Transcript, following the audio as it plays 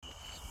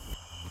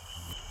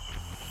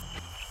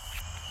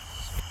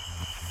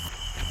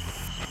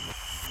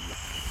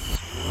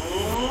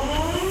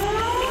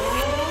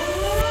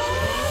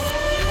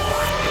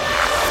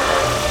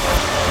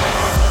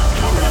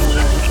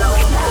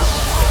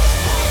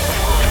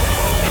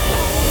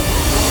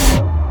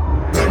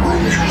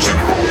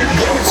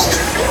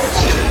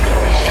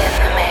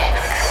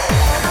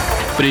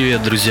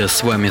Привет, друзья,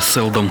 с вами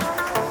Seldome,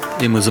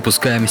 и мы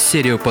запускаем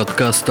серию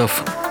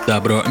подкастов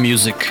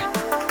DABROmusic.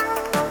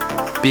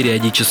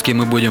 Периодически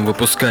мы будем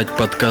выпускать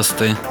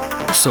подкасты,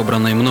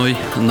 собранные мной,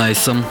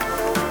 Найсом.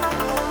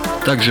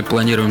 Также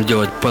планируем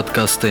делать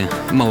подкасты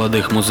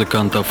молодых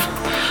музыкантов.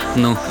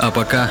 Ну, а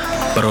пока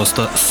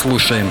просто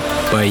слушаем.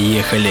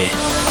 Поехали!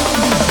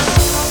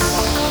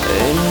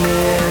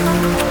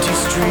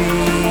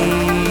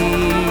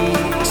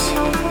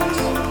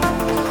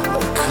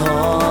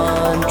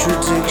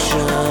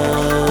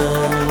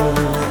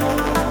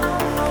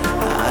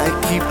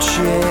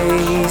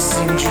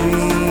 Chasing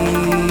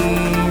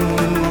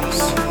dreams,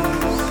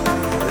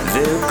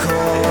 they're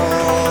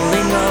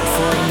calling out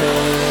for me.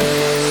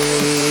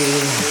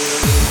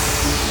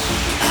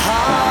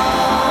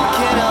 How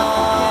can I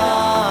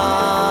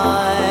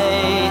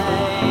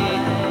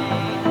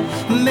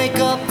make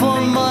up for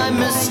my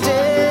mistakes?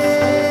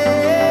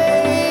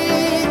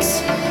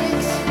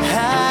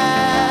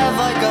 Have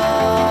I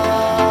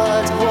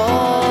got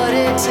what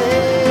it takes?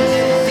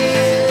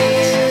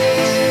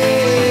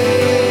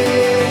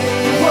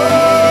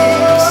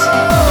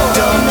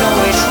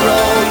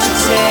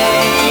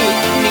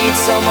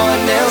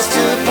 Someone else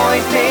to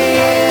point me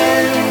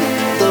in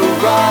the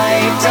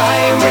right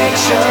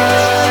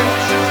direction.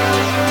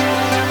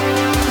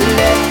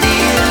 Let the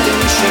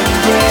illusion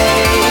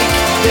break.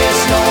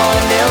 There's no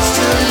one else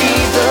to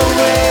lead the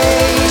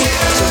way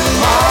to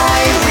my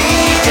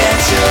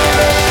redemption.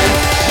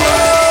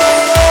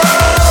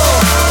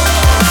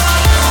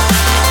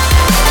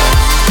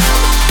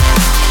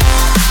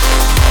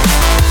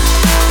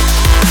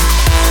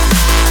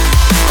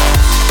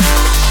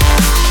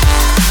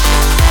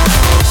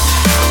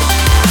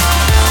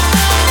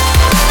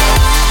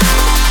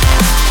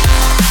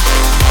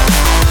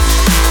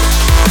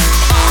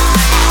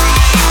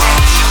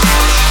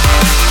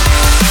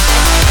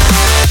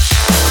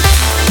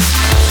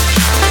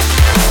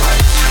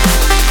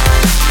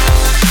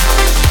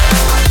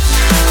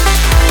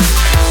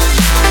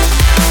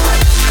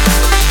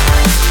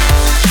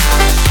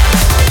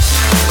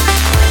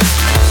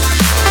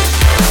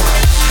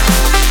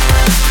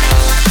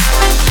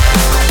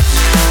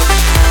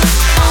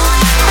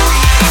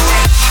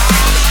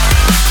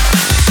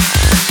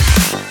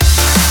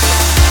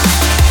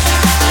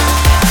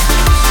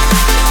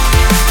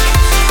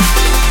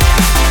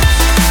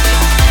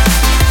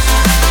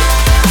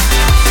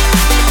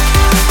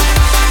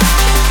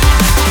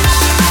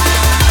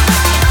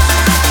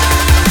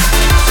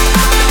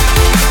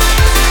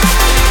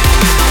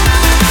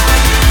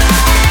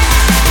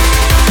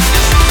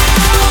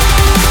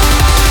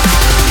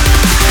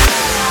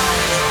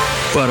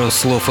 Пару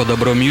слов о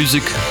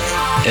DABROmusic.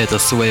 Это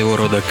своего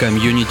рода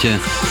комьюнити.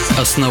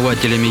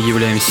 Основателями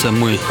являемся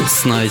мы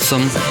с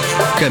Найсом.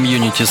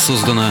 Комьюнити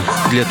создано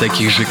для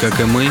таких же,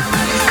 как и мы,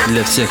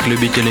 для всех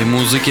любителей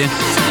музыки.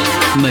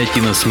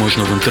 Найти нас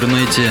можно в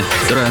интернете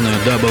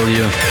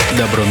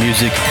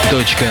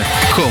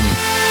www.dabromusic.com.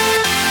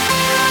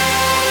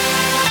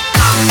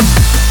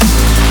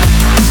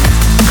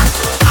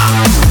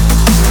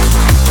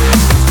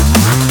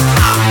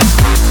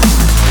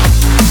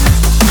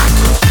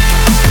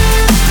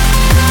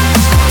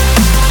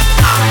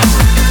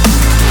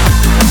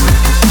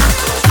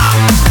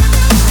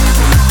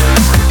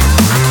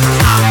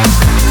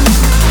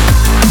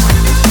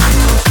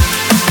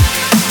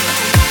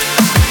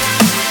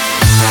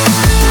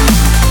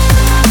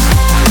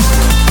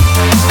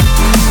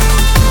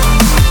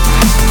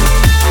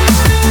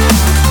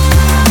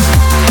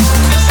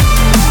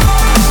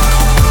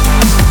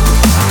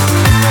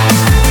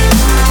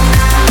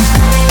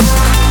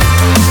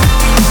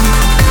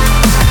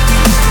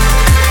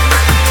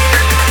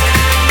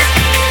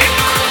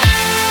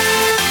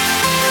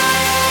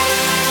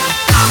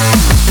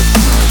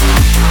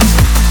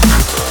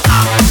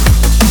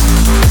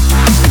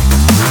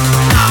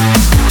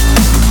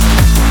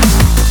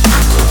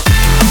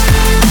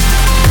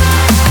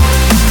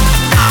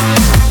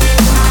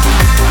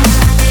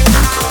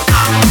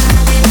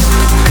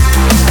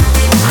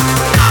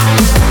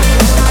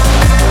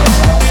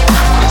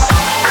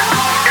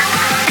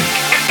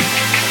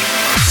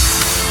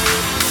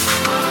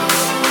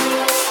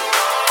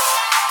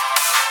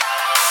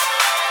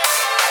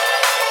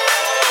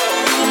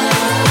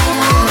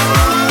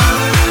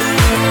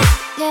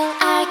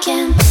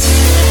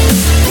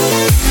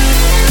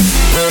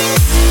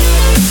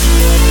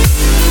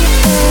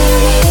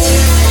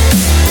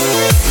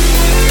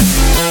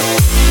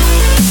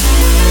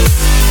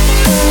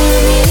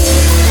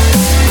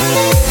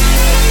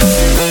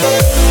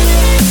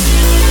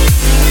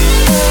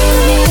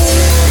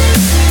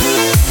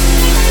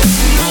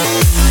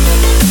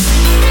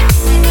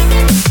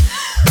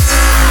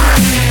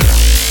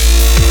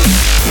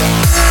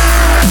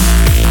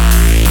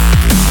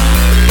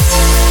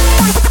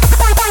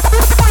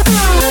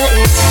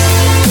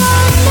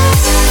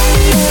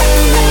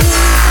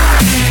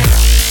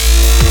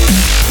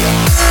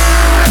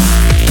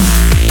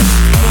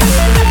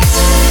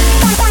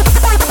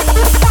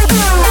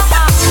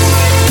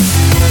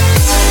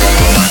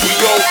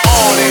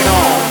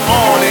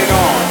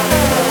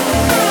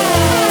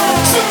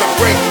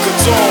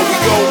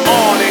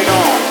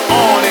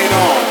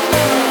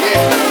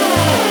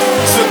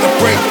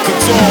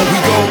 it's on, we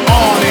go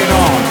on and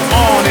on,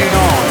 on and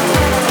on.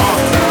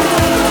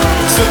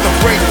 Till the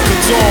break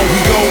it's on, we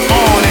go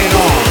on and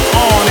on,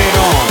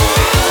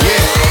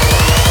 yeah.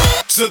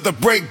 Till the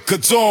break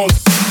it's on.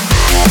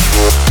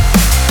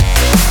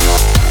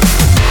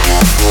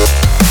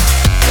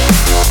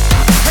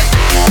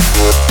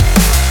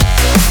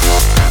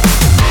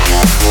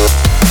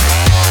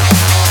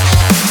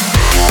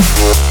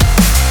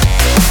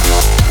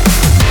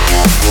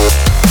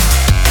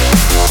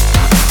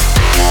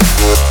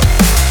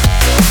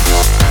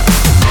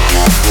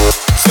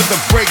 Till the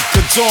break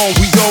it's on,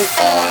 we go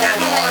on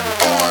and on,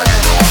 on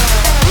and on.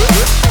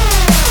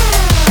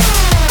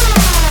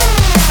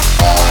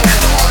 On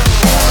and on,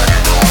 on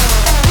and on.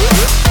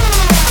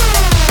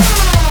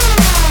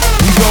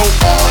 We go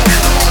on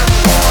and on,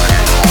 on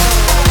and on.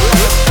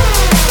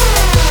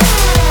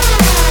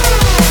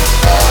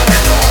 On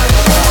and on,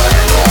 on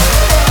and on.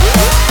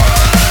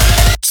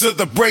 Till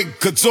the break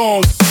it's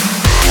on.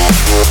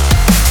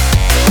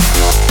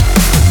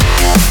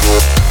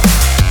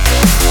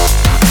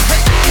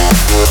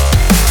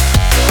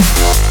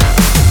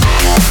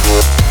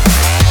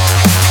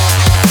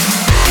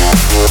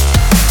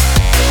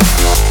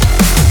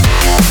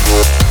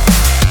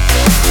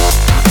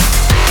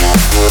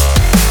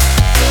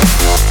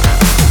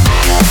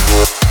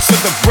 Till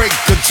the break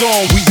it's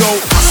on, we go.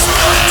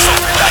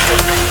 Something like a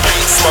big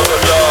beat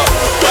smuggler.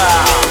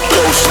 Wow,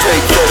 go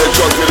straight for the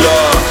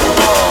jugular.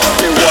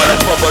 They wanna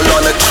bubble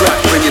on the track,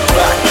 bring it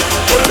back.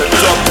 Put the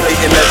drum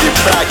plate in every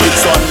bag,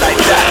 it's on like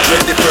that.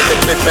 Ready for the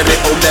clip and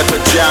it'll never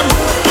jam.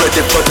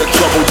 Ready for the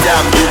trouble,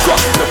 damn. You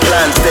got the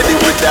plan, steady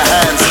with the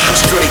hands,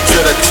 straight to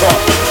the top.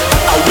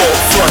 I won't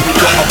front, you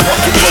got a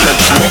pocket full of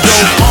We drugs.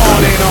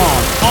 go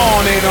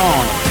on and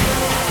on.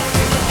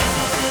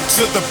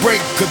 Till the break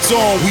it's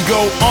on, we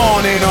go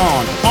on and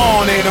on,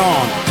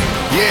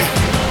 yeah.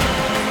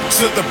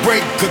 Till the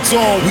break it's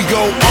on, we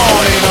go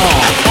on and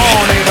on,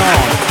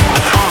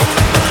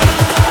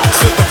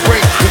 Till the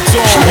break it's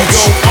on, we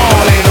go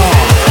on and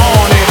on,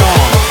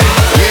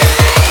 yeah.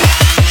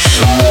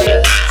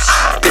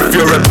 If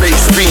you're a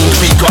bass fiend,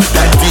 we got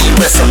that D,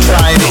 we're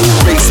supplying it.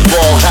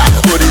 Baseball hat,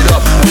 put it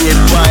up, we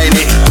ain't buying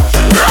it.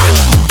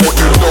 What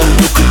you know,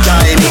 you could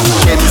dine it.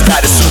 Kenny's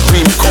got the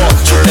Supreme Court,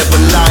 you'll never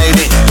line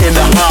it. In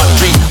a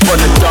heartbeat, on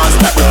the dance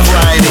that we're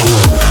grinding.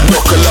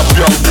 Knuckle up,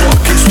 young buck,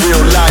 it's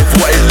real life.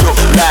 What it look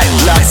like,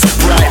 lights are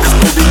bright, there's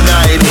no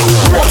denying it.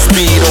 Warp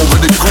speed over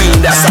the green,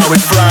 that's how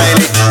we're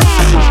flying it.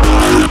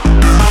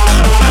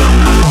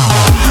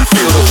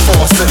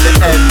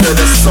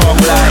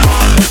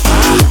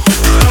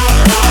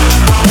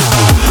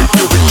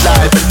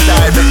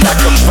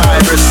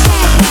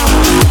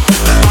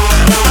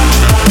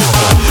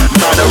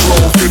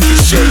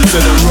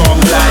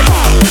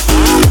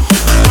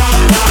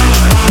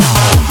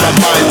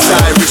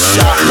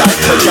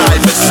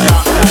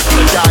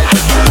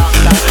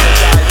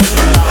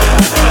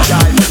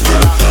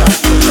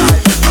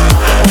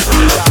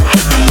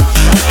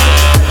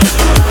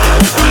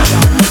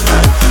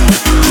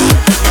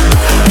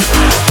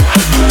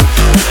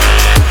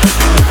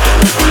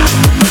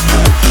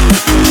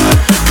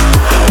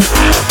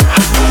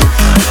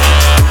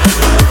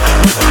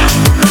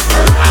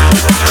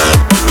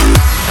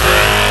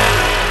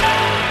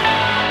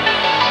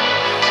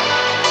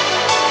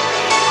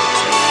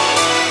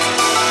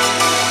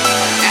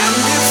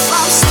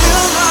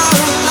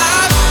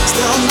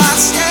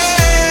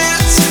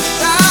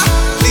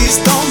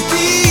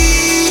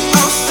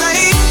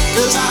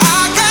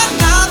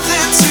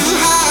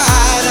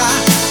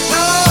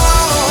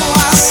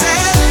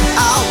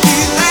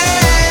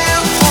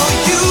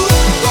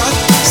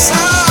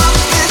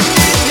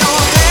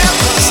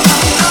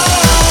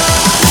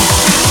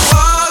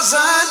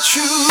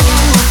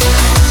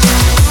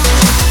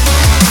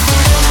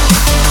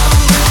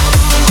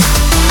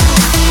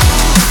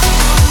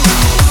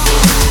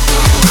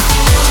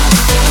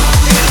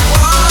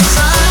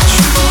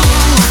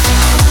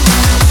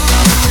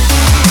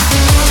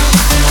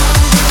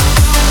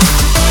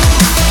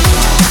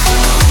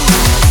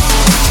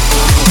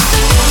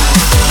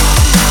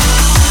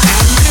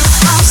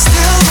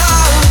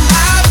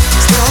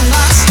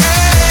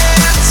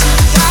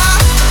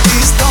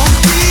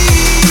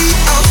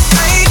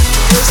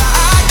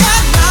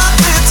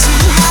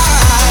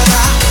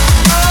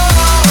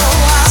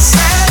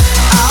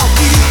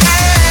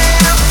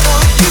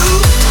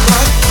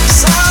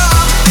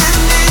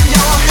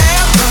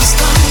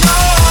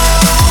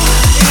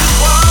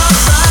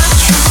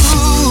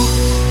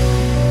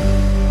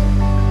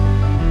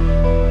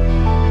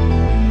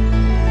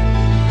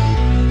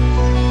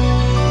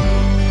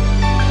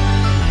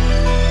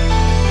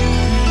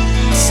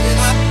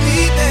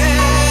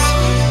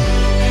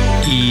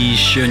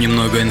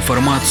 много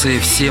информации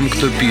всем,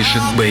 кто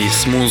пишет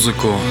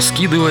бейс-музыку.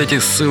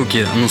 Скидывайте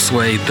ссылки на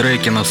свои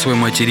треки, на свой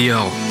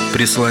материал.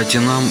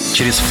 Присылайте нам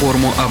через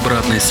форму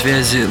обратной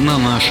связи на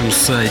нашем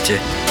сайте.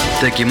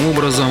 Таким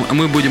образом,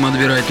 мы будем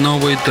отбирать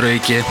новые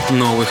треки,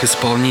 новых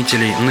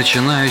исполнителей,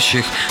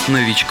 начинающих,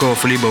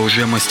 новичков, либо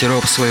уже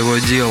мастеров своего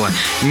дела.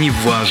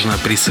 Неважно,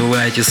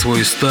 присылайте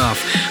свой став.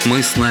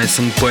 Мы с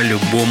Найсом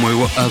по-любому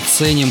его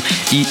оценим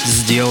и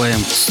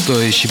сделаем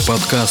стоящие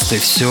подкасты.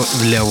 Все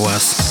для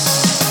вас.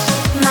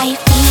 My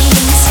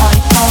feelings are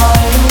far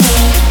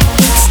away.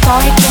 It's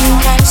dark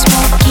and I'm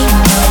smoking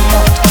a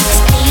lot. It's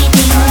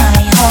bleeding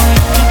my heart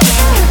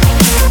again.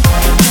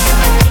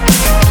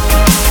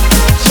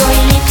 Your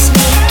lips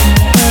making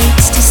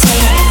words to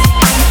say.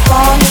 I'm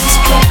falling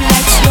straight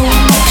like slow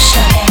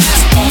motion.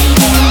 It's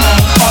bleeding my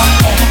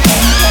heart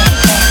again.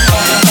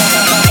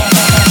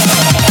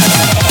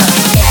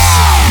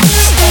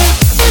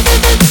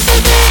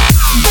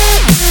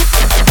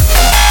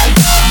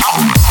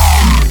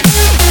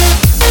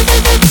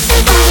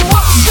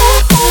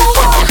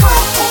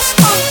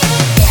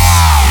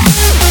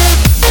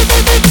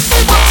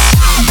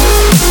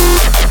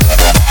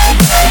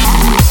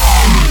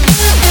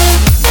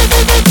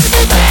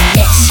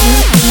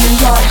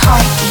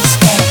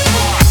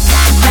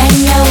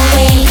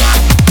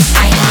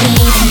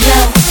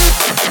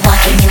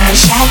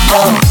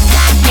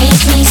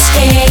 Make me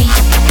stay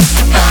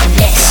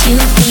unless you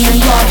feel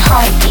your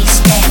heart is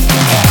dead.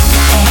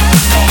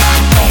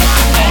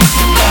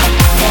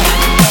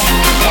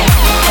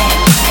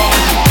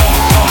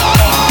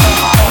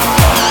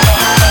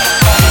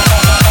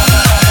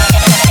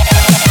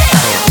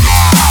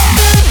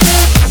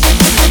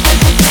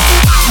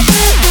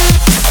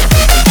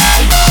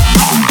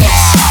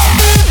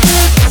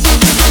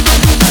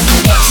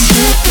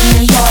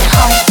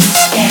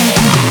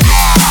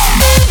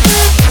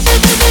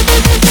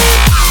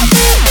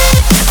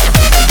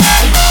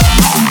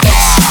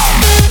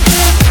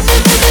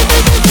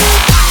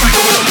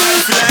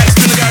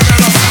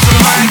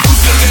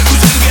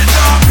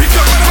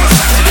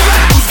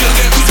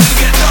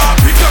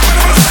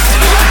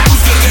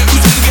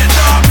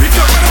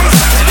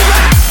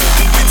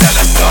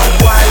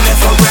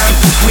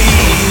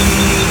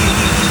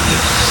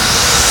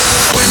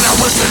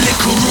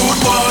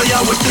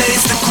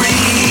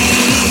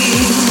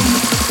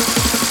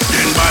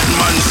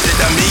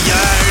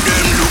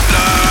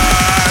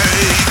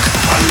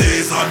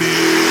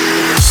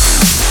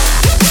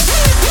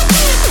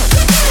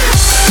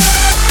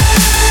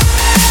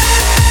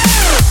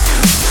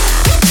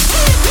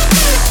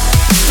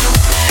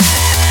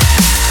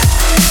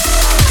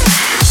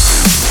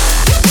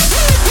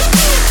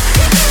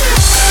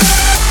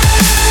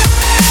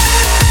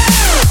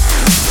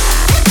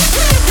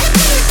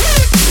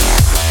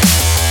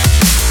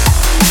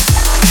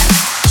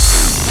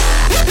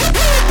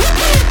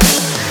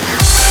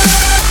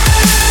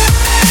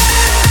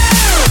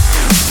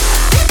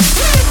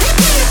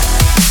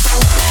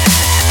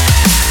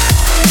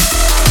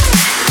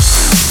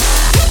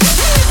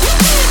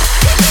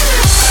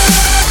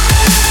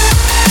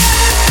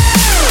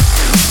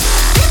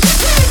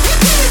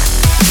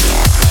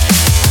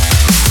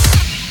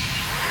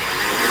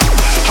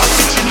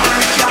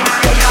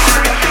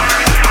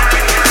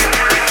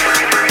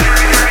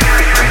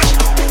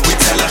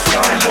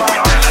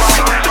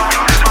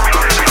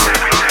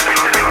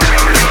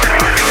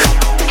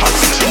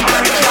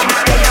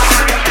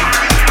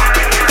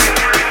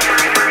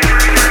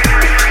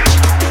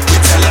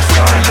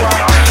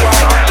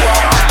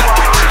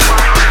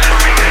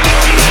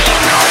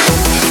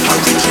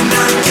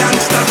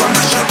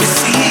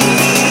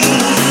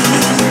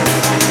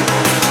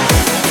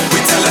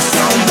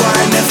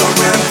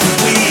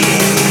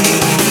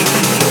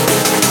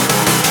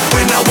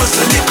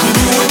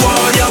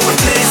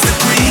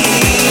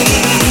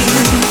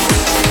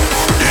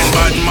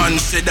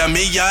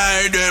 Me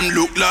eye them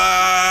look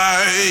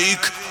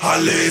like a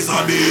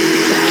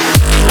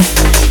Lazerbeam.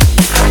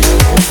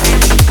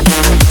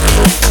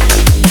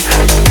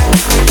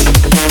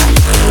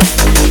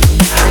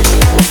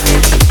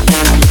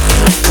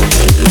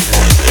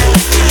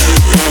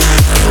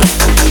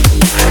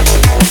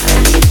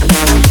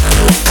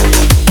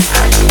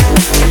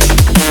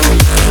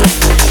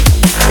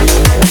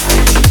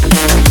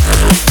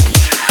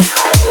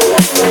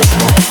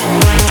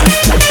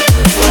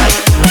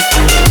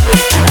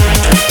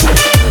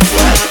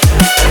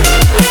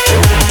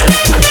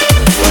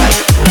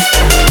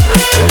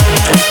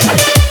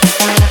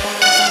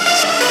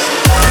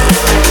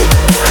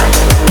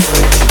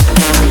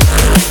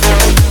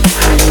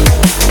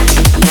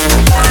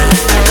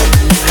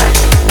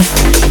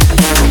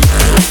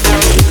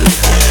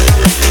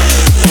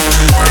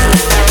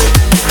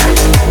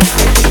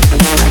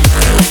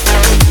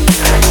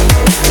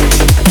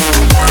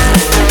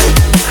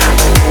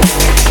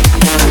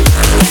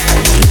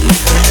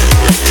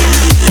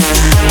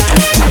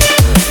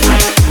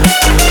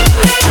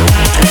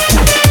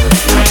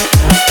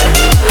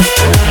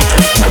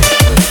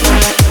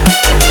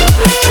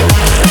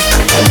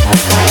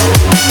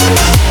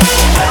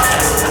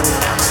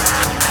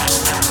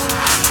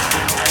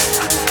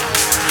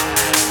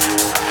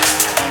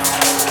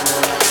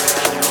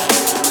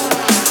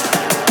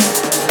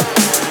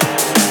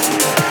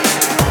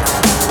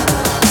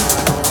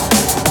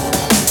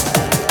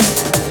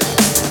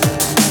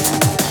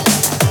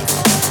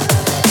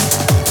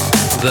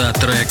 Да,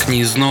 трек не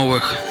из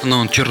новых, но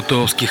он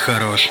чертовски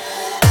хорош.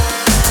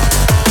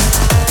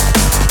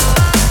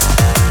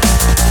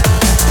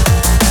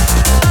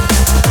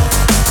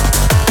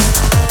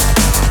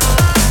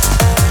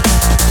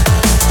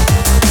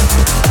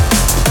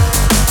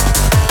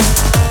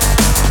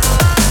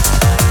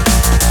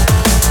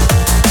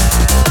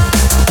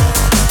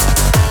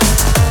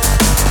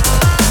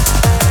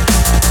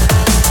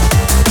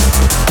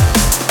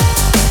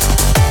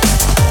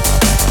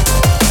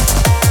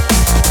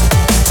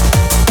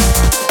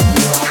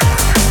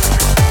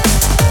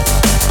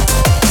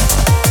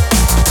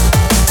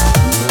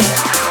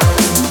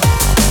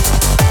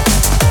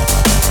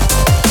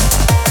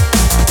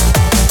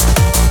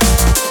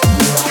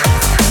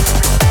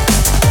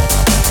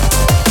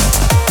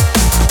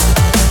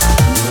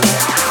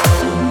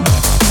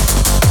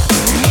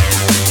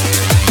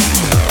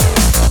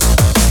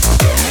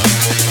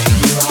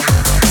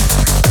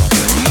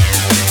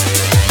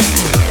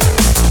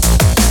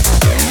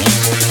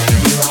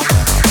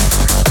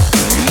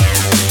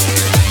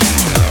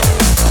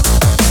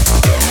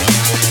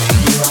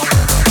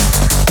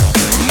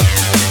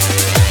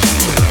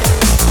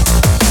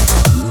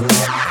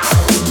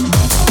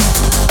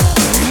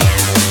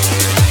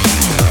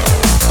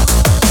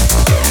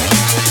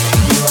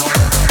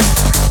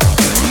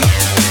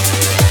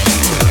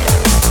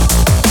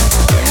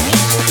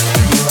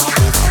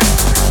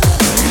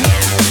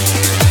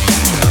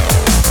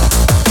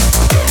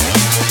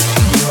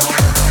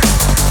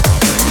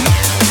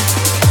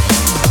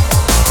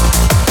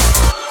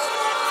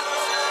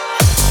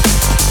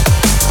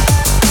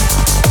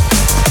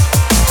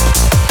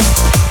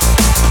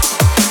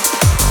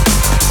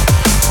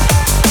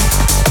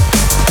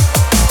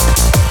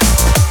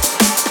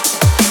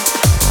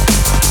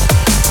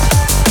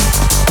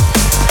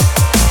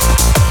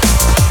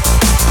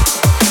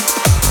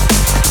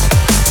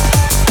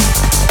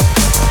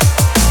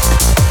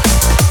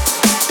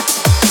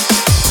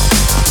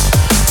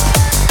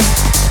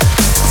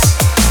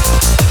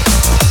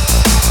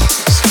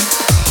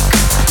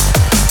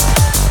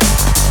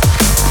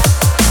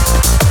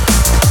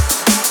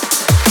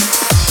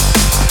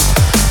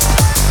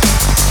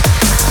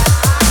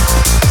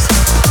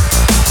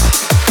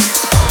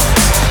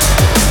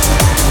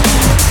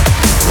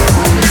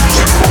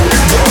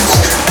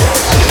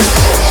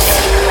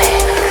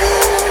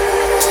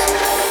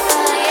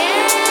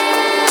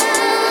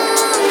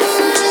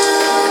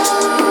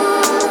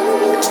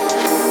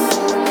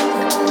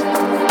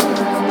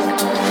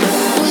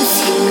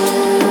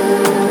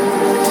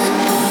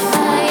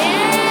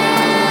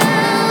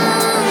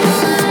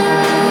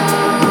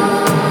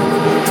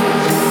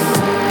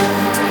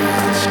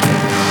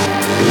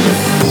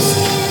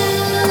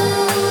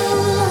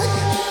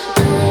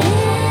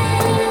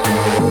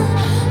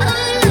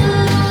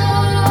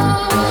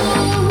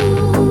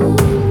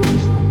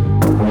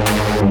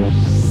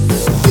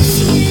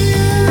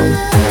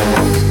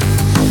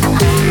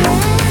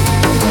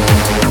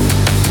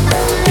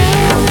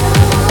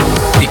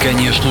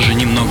 Конечно же,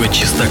 немного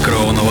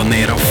чистокровного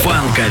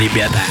нейрофанка,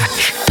 ребята.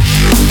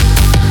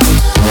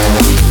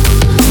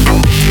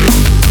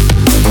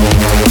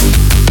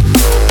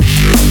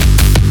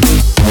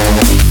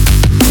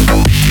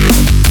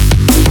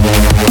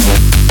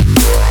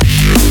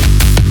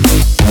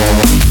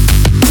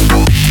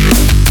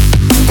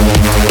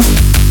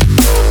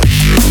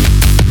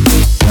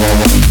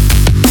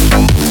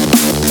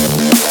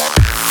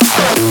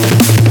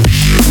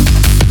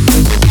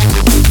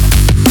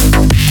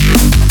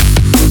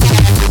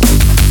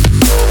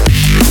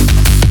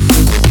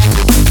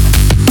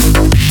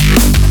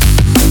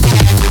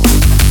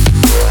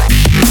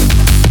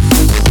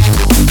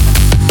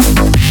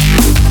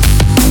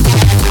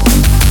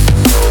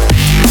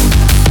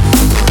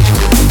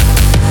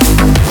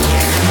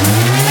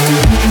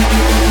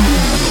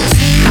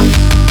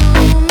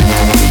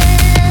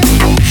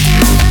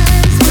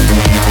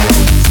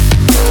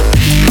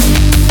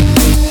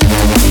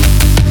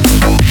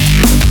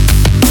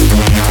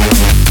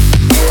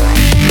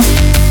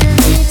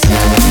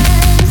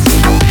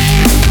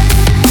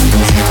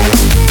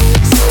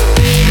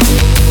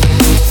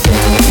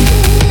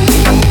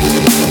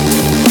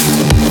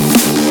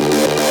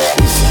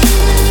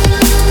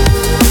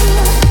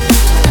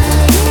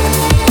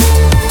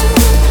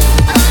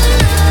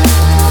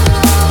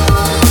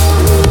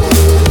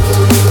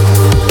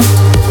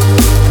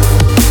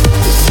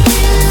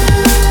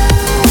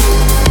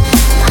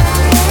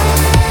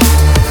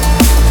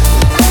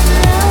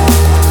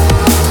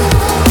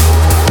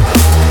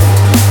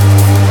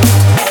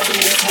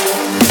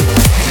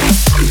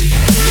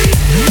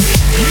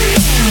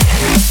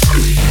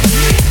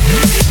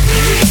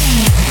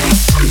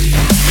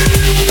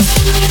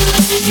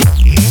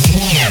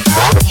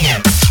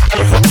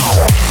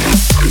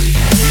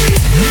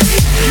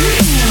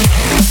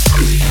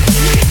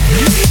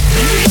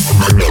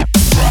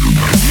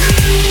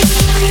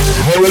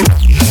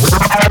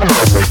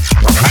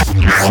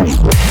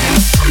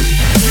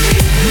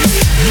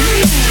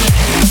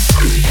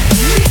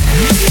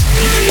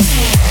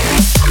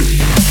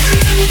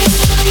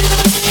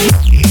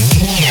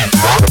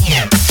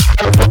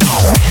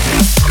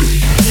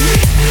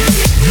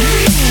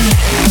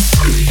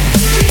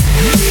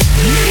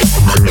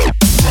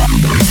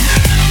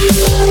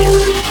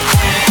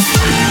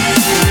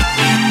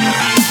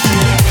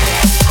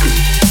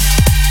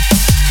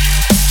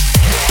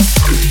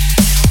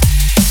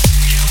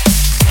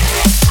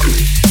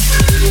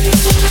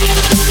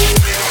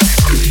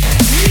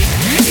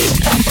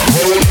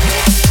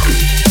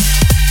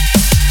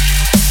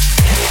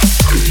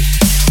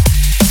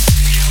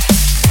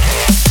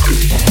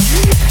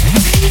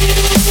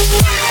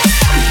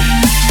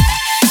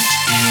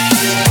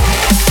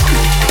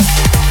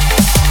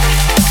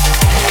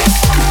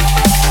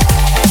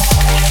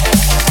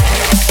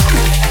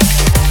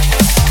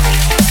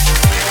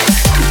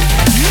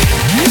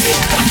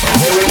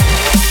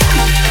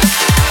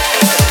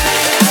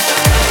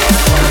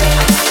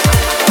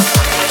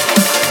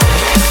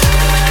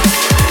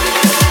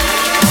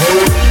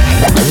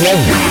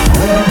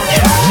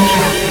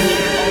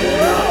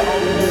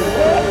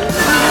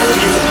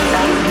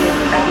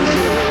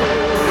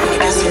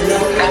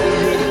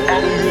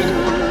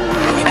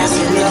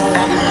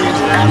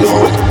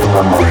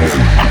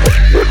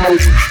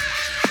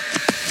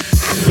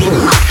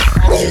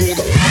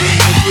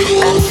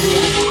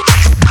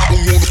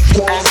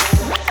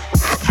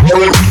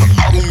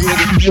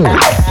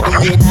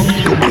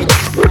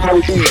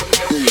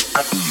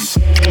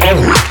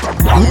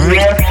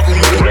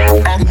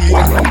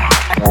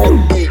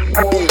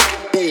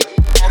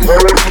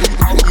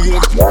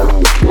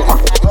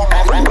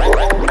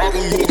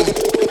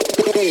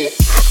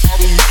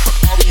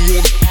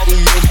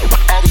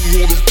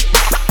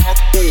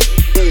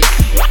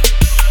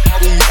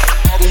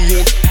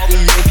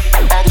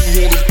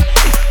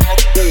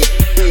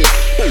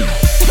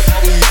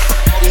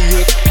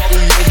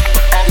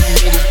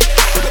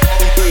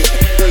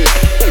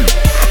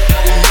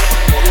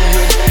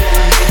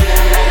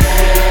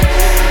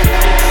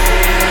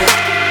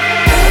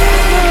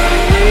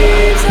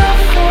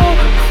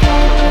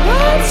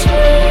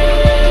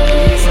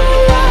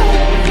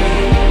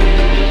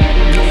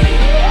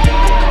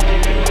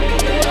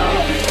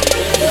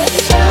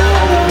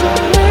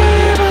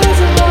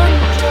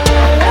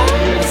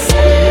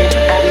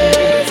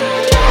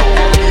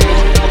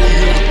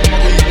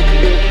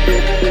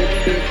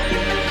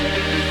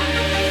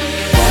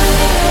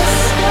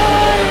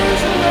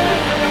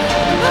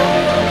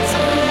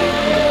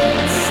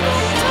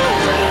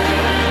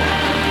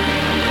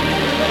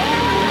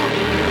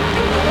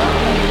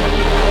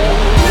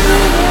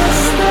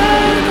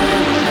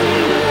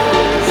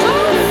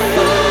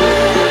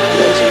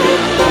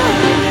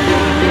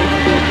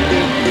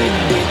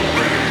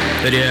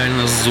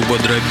 Реально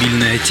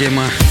зубодробильная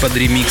тема под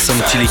ремиксом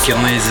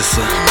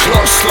Телекинезиса.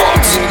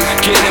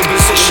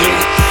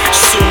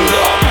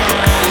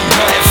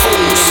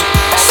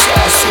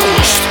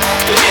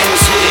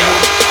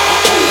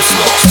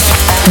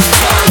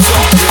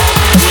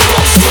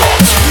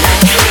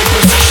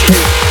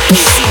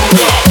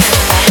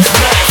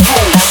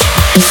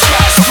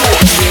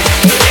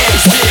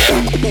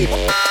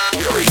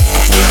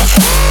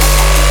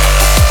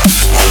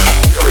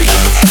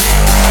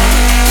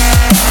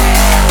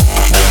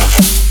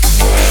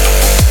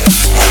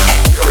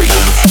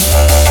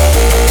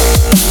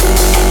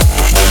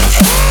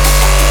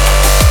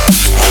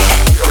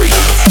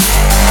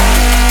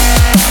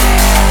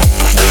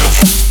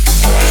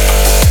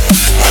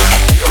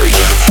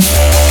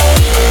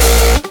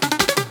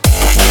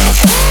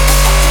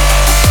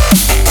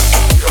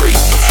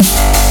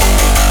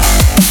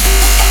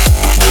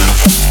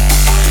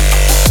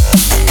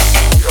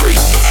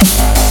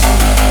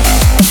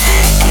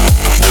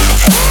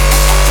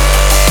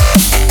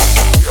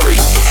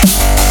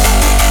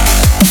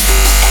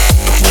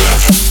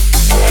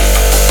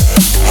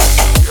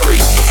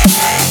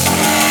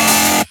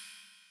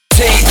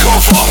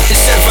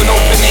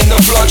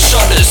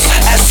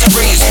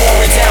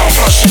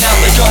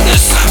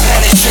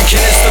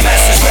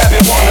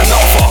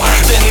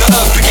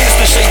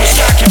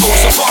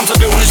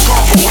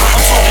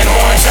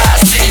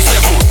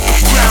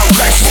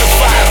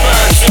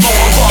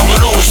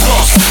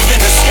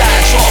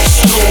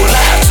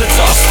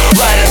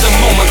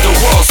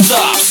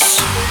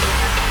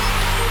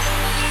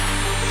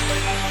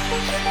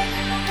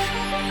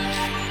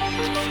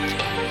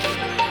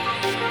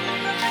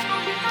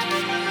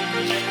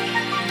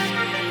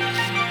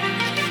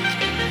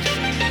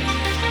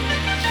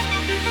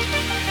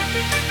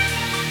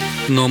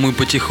 Но мы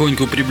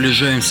потихоньку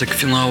приближаемся к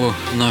финалу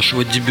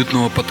нашего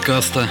дебютного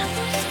подкаста.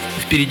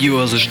 Впереди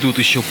вас ждут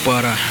еще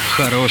пара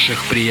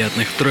хороших,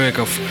 приятных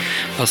треков.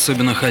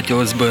 Особенно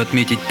хотелось бы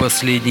отметить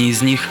последний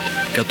из них,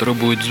 который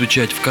будет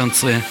звучать в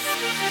конце.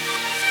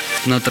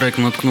 На трек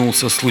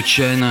наткнулся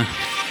случайно,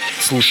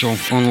 слушал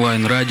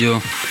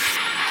онлайн-радио.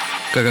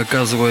 Как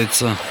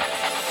оказывается,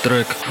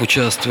 трек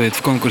участвует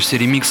в конкурсе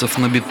ремиксов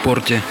на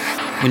битпорте.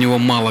 У него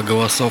мало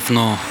голосов,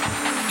 но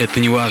это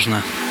не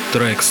важно.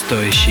 Трек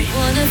стоящий.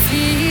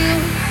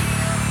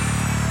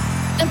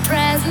 The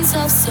presence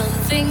of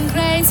something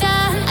greater.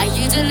 Are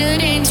you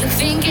deluding to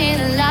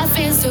thinking life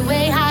is the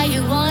way how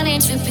you want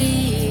it to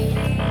be?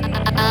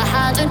 I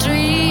had a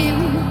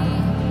dream.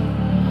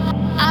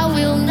 I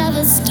will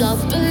never stop,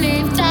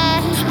 believe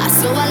that. I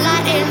saw a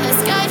light in the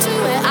sky to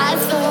where I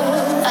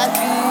thought I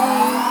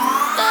could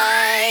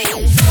fly.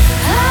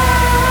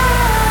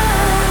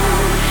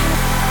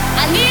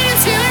 I needed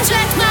to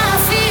inject my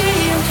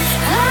feel.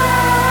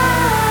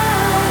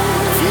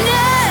 I've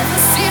never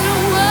seen a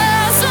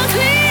world so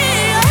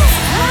clear.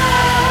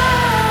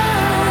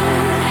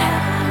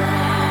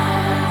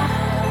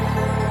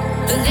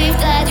 Believe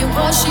that your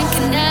worship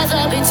can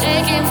never be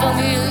taken from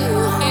you.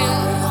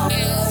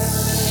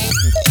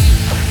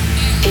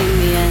 In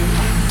the end,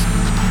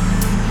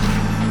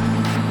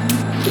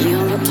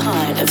 you're a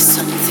part of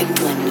something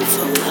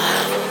wonderful.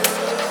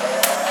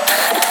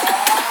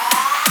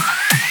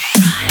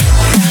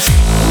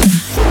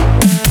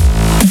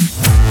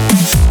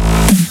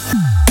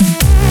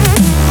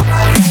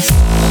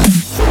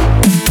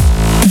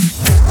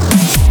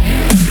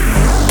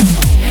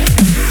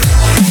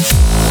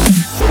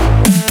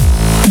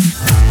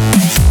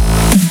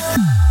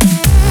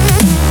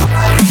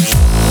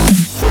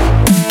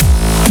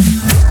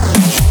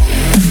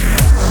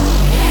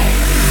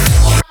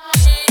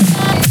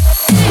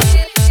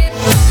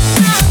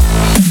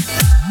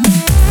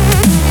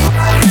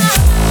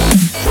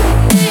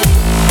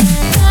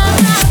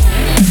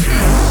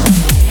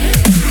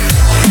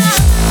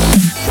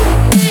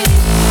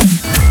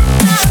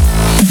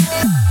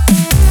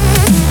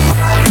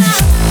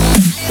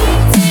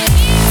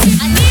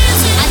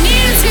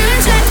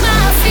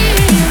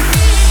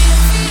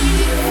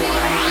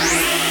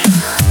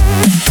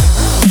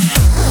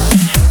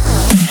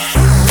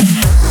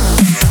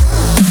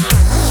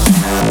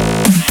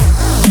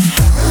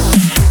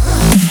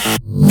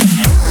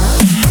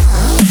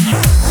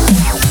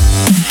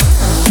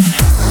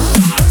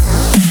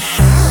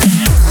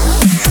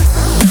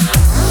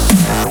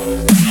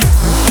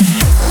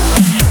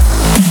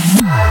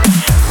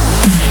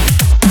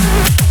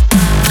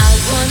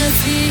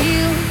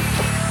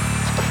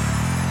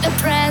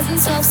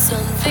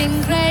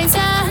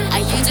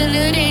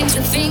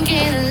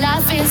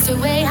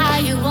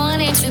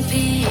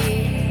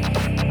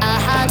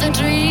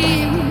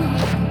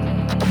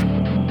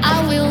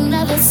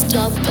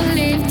 Don't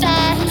believe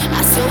that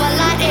I saw a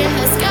light in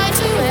the sky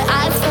to where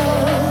I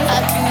thought I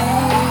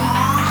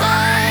could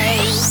fly.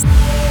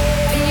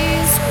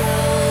 This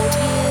world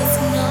is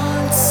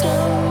not so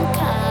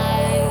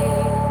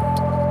kind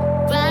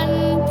when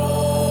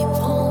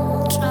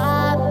people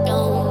trap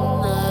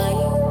on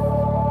mine.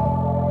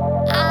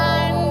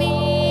 I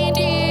need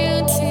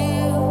you to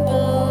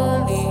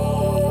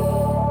believe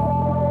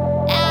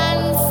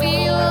and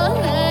feel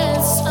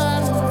there's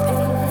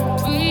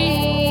something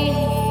breathe.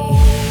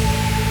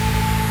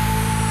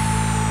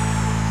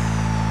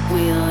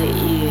 We are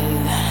you,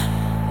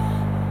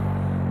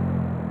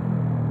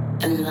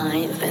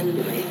 alive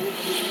and real.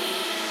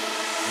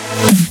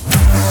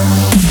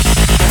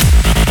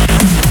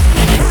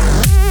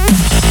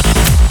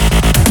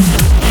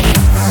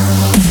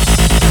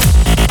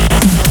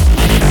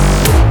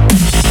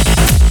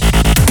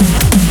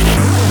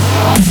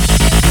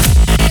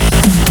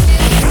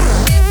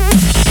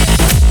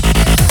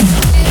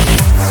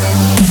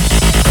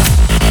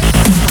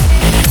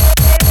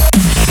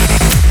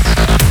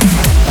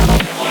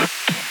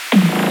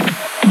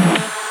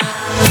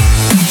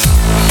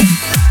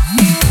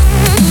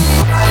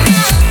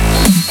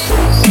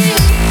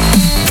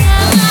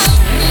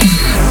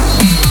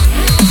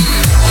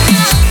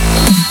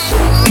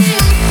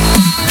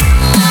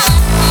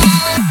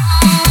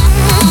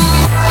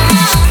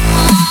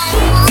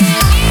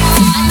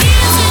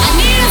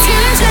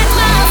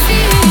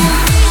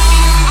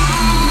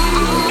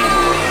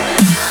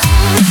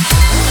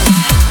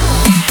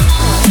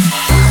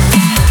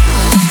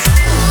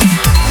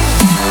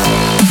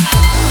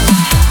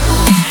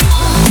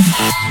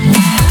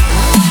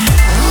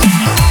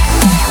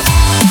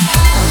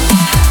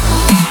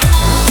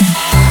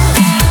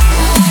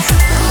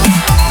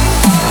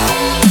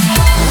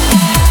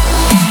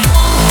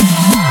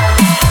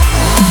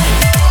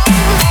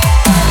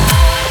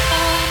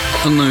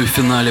 Ну и в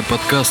финале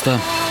подкаста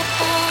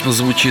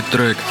звучит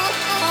трек,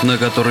 на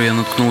который я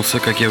наткнулся,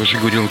 как я уже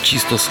говорил,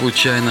 чисто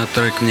случайно.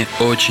 Трек мне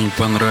очень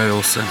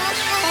понравился.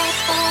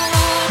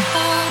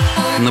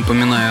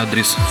 Напоминаю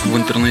адрес в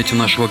интернете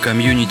нашего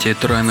комьюнити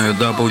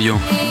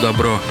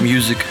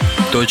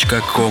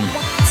www.DABROmusic.com.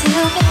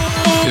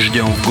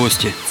 Ждем в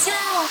гости.